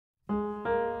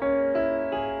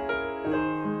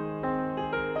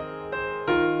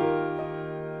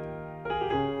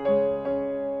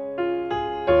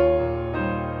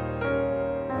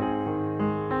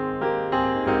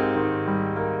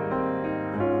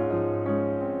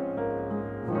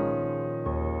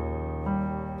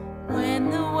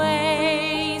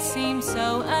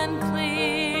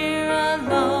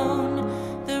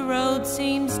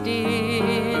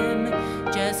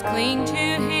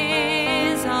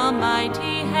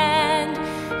almighty hand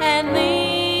and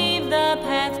leave the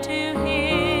path to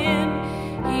Him.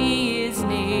 He is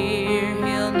near,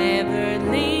 He'll never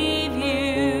leave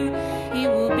you. He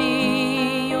will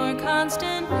be your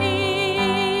constant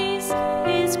peace.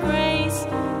 His grace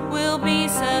will be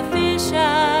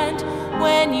sufficient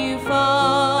when you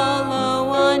follow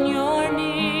on your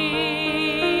knees.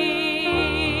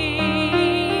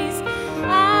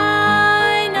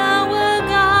 I know a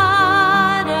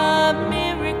God of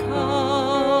miracles.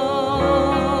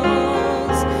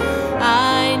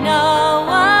 I know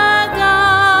a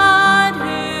God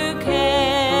who cares.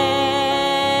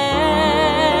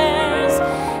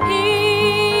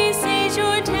 He sees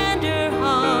your tender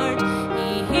heart.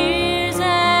 He hears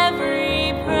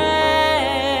every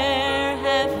prayer.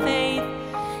 Have faith.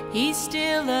 He's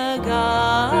still a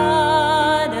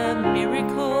God of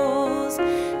miracles,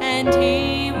 and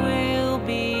He will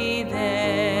be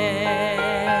there.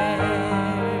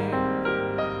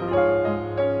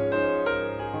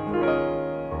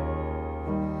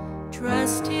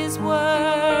 Trust His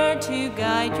word to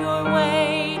guide your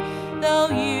way, though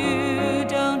you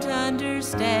don't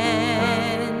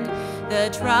understand. The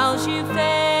trials you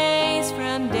face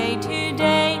from day to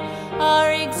day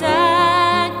are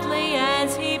exactly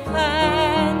as He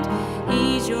planned.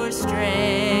 He's your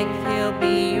strength, He'll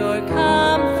be your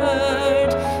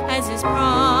comfort, as His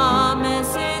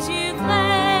promises you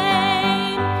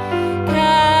claim.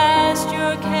 Cast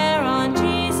your care on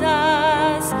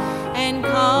Jesus and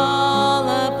call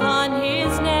upon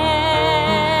His name.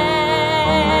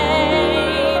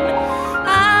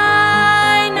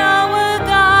 I know a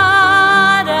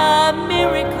God of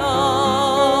miracles.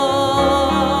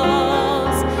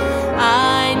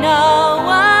 I know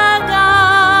a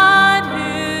God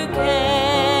who cares.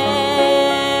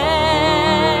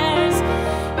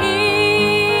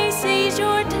 He sees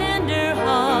your tender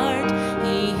heart.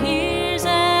 He hears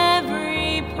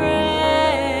every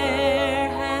prayer.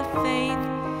 Have faith.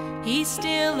 He's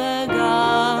still a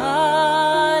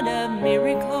God of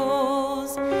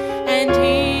miracles, and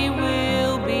He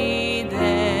will be there.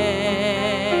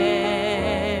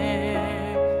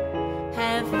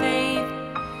 Have faith.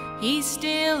 He's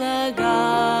still a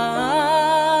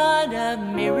God of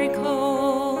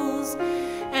miracles,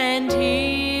 and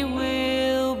He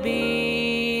will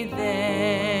be there.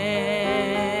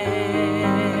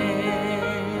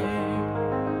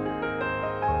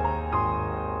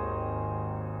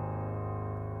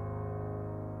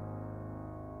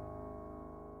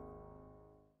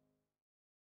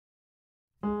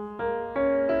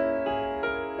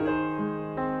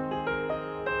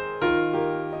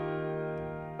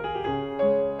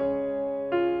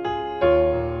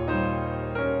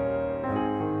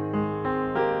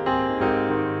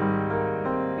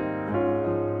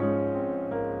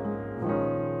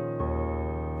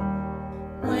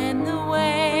 When the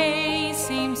way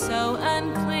seems so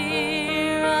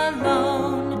unclear,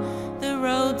 alone, the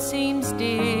road seems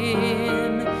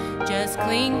dim, just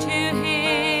cling to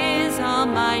His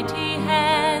almighty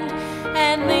hand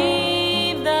and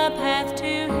leave the path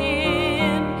to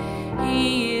Him.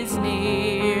 He is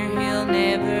near, He'll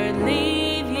never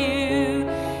leave you.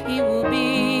 He will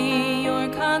be your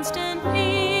constant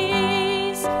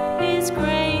peace. His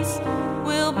grace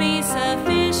will be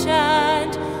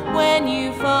sufficient when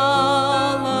you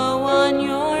follow on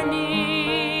your knees.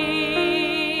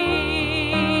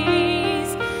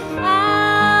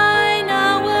 I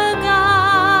know a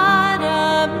God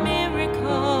of miracles.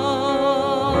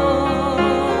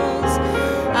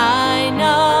 I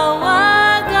know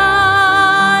a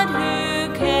God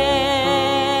who cares.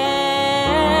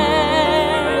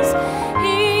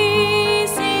 He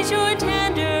sees your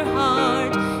tender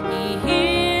heart. He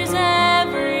hears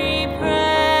every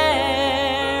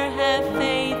prayer. Have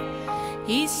faith.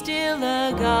 He's still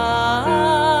a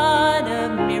God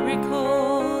of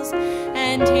miracles,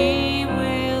 and He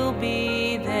will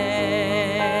be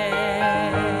there.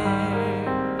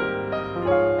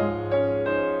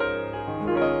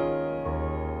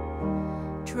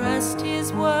 Trust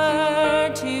His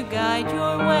word to guide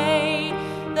your way,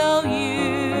 though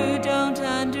you don't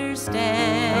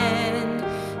understand.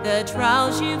 The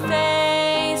trials you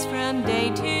face from day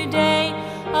to day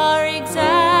are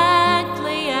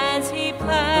exactly as He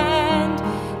planned.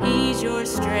 He's your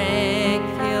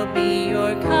strength, He'll be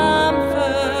your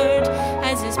comfort,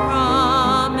 as His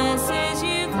promises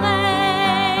you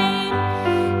claim.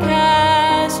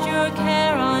 Cast your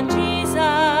care on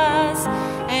Jesus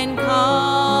and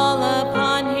call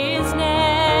upon His name.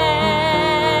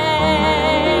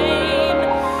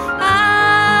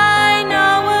 I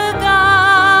know a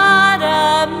God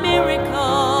of miracles.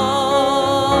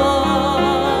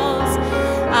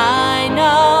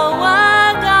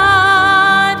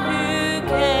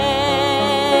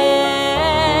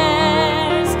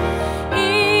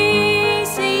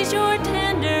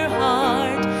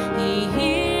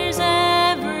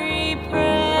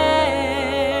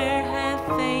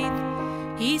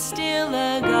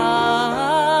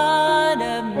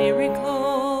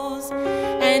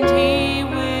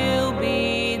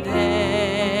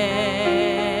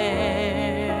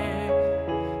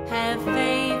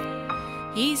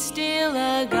 still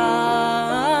a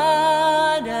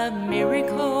God of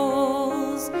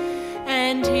miracles,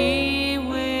 and He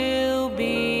will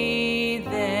be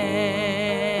there.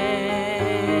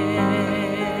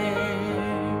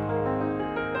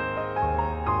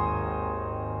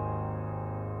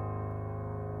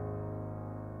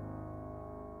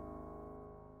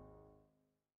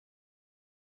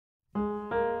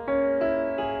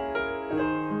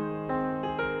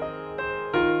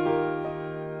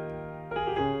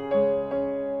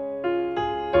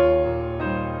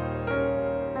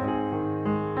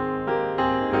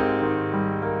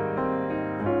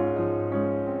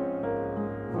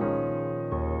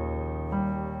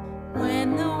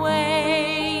 When the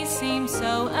way seems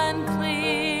so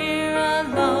unclear,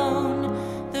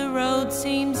 alone, the road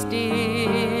seems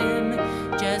dim,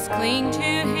 just cling to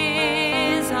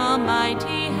His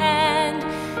almighty hand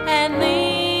and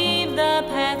leave the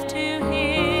path to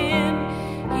Him.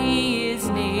 He is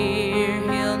near,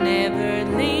 He'll never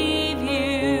leave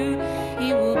you.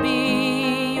 He will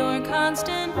be your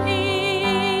constant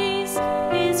peace.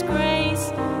 His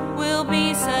grace will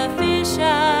be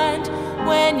sufficient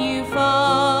when you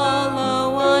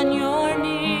follow on your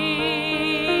knees.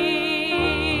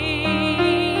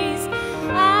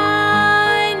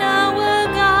 I know a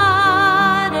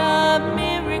God of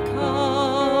miracles.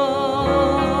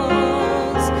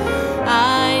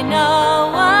 I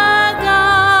know a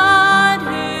God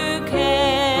who cares.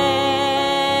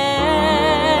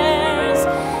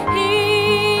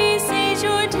 He sees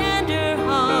your tender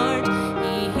heart.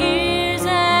 He hears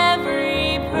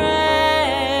every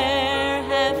prayer.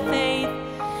 Have faith.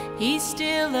 He's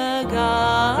still a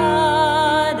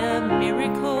God of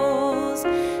miracles,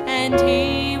 and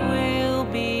He will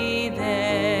be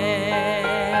there.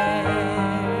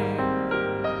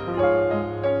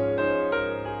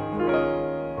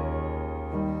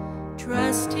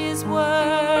 Trust His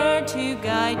word to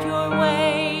guide your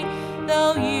way,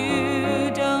 though you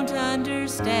don't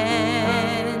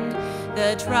understand.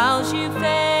 The trials you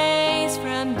face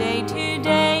from day to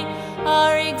day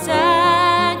are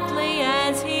exactly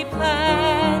as He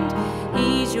planned.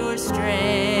 He's your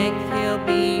strength, He'll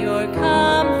be your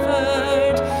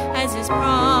comfort, as His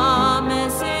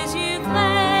promises you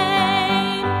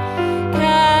claim.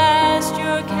 Cast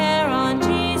your care on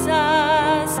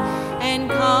Jesus and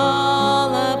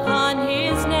call upon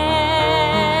His name.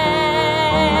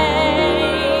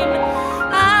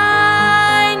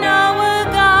 I know a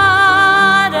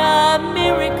God of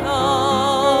miracles.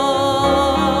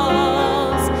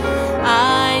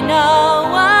 I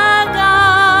know a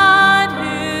God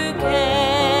who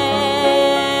cares.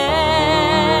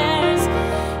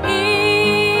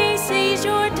 He sees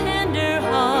your tender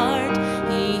heart.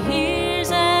 He hears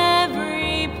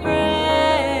every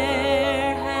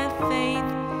prayer. Have faith.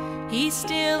 He's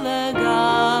still a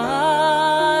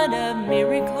God of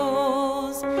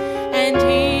miracles, and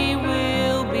He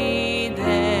will be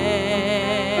there.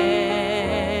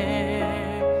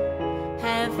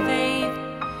 Have faith.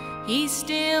 He's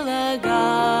still a God